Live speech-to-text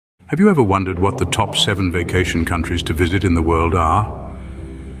Have you ever wondered what the top 7 vacation countries to visit in the world are?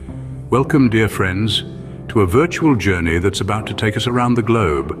 Welcome, dear friends, to a virtual journey that's about to take us around the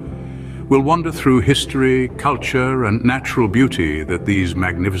globe. We'll wander through history, culture, and natural beauty that these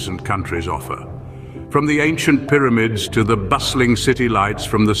magnificent countries offer. From the ancient pyramids to the bustling city lights,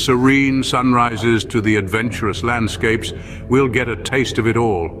 from the serene sunrises to the adventurous landscapes, we'll get a taste of it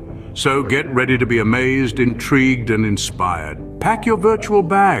all. So get ready to be amazed, intrigued, and inspired. Pack your virtual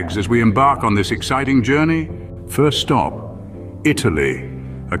bags as we embark on this exciting journey. First stop, Italy,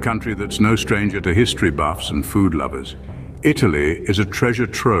 a country that's no stranger to history buffs and food lovers. Italy is a treasure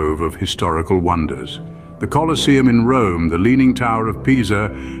trove of historical wonders. The Colosseum in Rome, the Leaning Tower of Pisa,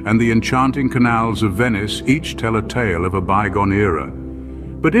 and the enchanting canals of Venice each tell a tale of a bygone era.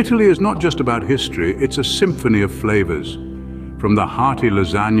 But Italy is not just about history, it's a symphony of flavors. From the hearty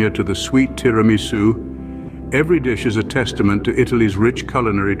lasagna to the sweet tiramisu, every dish is a testament to Italy's rich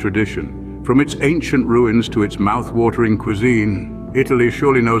culinary tradition. From its ancient ruins to its mouth-watering cuisine, Italy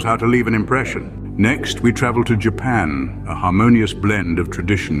surely knows how to leave an impression. Next, we travel to Japan, a harmonious blend of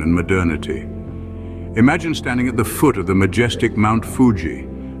tradition and modernity. Imagine standing at the foot of the majestic Mount Fuji,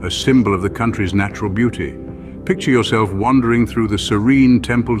 a symbol of the country's natural beauty. Picture yourself wandering through the serene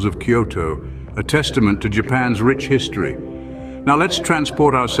temples of Kyoto, a testament to Japan's rich history. Now let's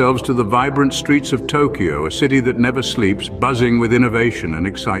transport ourselves to the vibrant streets of Tokyo, a city that never sleeps, buzzing with innovation and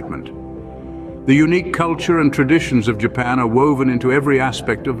excitement. The unique culture and traditions of Japan are woven into every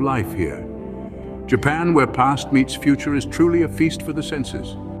aspect of life here. Japan, where past meets future, is truly a feast for the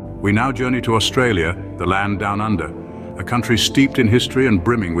senses. We now journey to Australia, the land down under, a country steeped in history and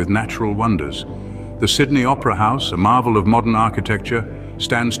brimming with natural wonders. The Sydney Opera House, a marvel of modern architecture,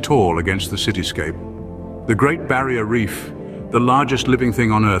 stands tall against the cityscape. The Great Barrier Reef, the largest living thing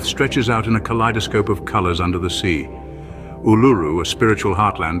on Earth, stretches out in a kaleidoscope of colors under the sea. Uluru, a spiritual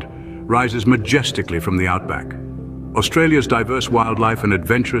heartland, rises majestically from the outback. Australia's diverse wildlife and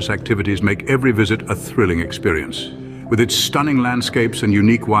adventurous activities make every visit a thrilling experience. With its stunning landscapes and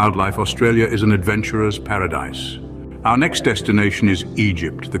unique wildlife, Australia is an adventurer's paradise. Our next destination is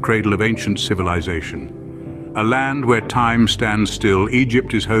Egypt, the cradle of ancient civilization. A land where time stands still,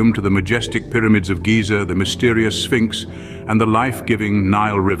 Egypt is home to the majestic pyramids of Giza, the mysterious Sphinx, and the life-giving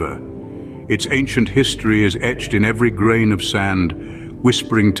Nile River. Its ancient history is etched in every grain of sand,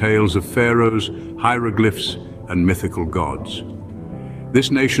 whispering tales of pharaohs, hieroglyphs, and mythical gods. This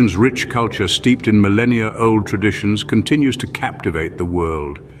nation's rich culture, steeped in millennia-old traditions, continues to captivate the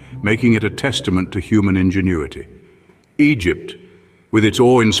world, making it a testament to human ingenuity. Egypt, with its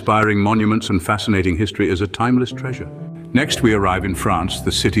awe-inspiring monuments and fascinating history, is a timeless treasure. Next, we arrive in France,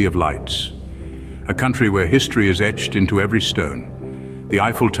 the City of Lights, a country where history is etched into every stone. The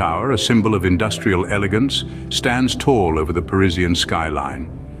Eiffel Tower, a symbol of industrial elegance, stands tall over the Parisian skyline.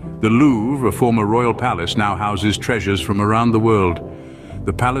 The Louvre, a former royal palace, now houses treasures from around the world.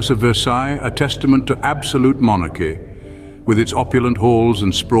 The Palace of Versailles, a testament to absolute monarchy, with its opulent halls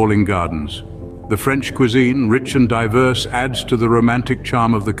and sprawling gardens. The French cuisine, rich and diverse, adds to the romantic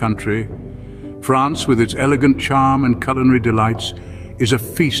charm of the country. France, with its elegant charm and culinary delights, is a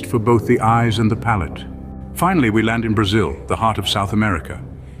feast for both the eyes and the palate. Finally, we land in Brazil, the heart of South America.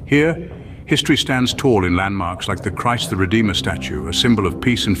 Here, history stands tall in landmarks like the Christ the Redeemer statue, a symbol of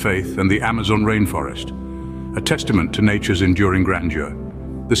peace and faith, and the Amazon rainforest, a testament to nature's enduring grandeur.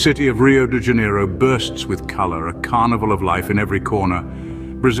 The city of Rio de Janeiro bursts with color, a carnival of life in every corner.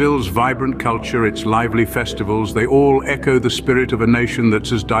 Brazil's vibrant culture, its lively festivals, they all echo the spirit of a nation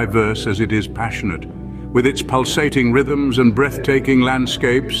that's as diverse as it is passionate. With its pulsating rhythms and breathtaking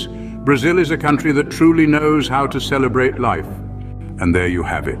landscapes, Brazil is a country that truly knows how to celebrate life. And there you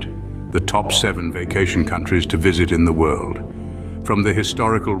have it, the top 7 vacation countries to visit in the world. From the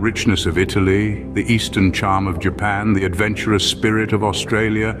historical richness of Italy, the eastern charm of Japan, the adventurous spirit of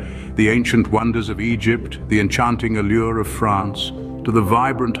Australia, the ancient wonders of Egypt, the enchanting allure of France, to the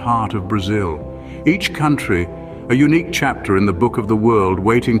vibrant heart of Brazil. Each country, a unique chapter in the book of the world,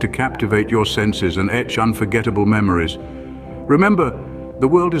 waiting to captivate your senses and etch unforgettable memories. Remember, the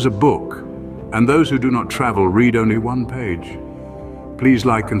world is a book, and those who do not travel read only one page. Please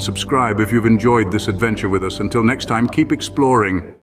like and subscribe if you've enjoyed this adventure with us. Until next time, keep exploring.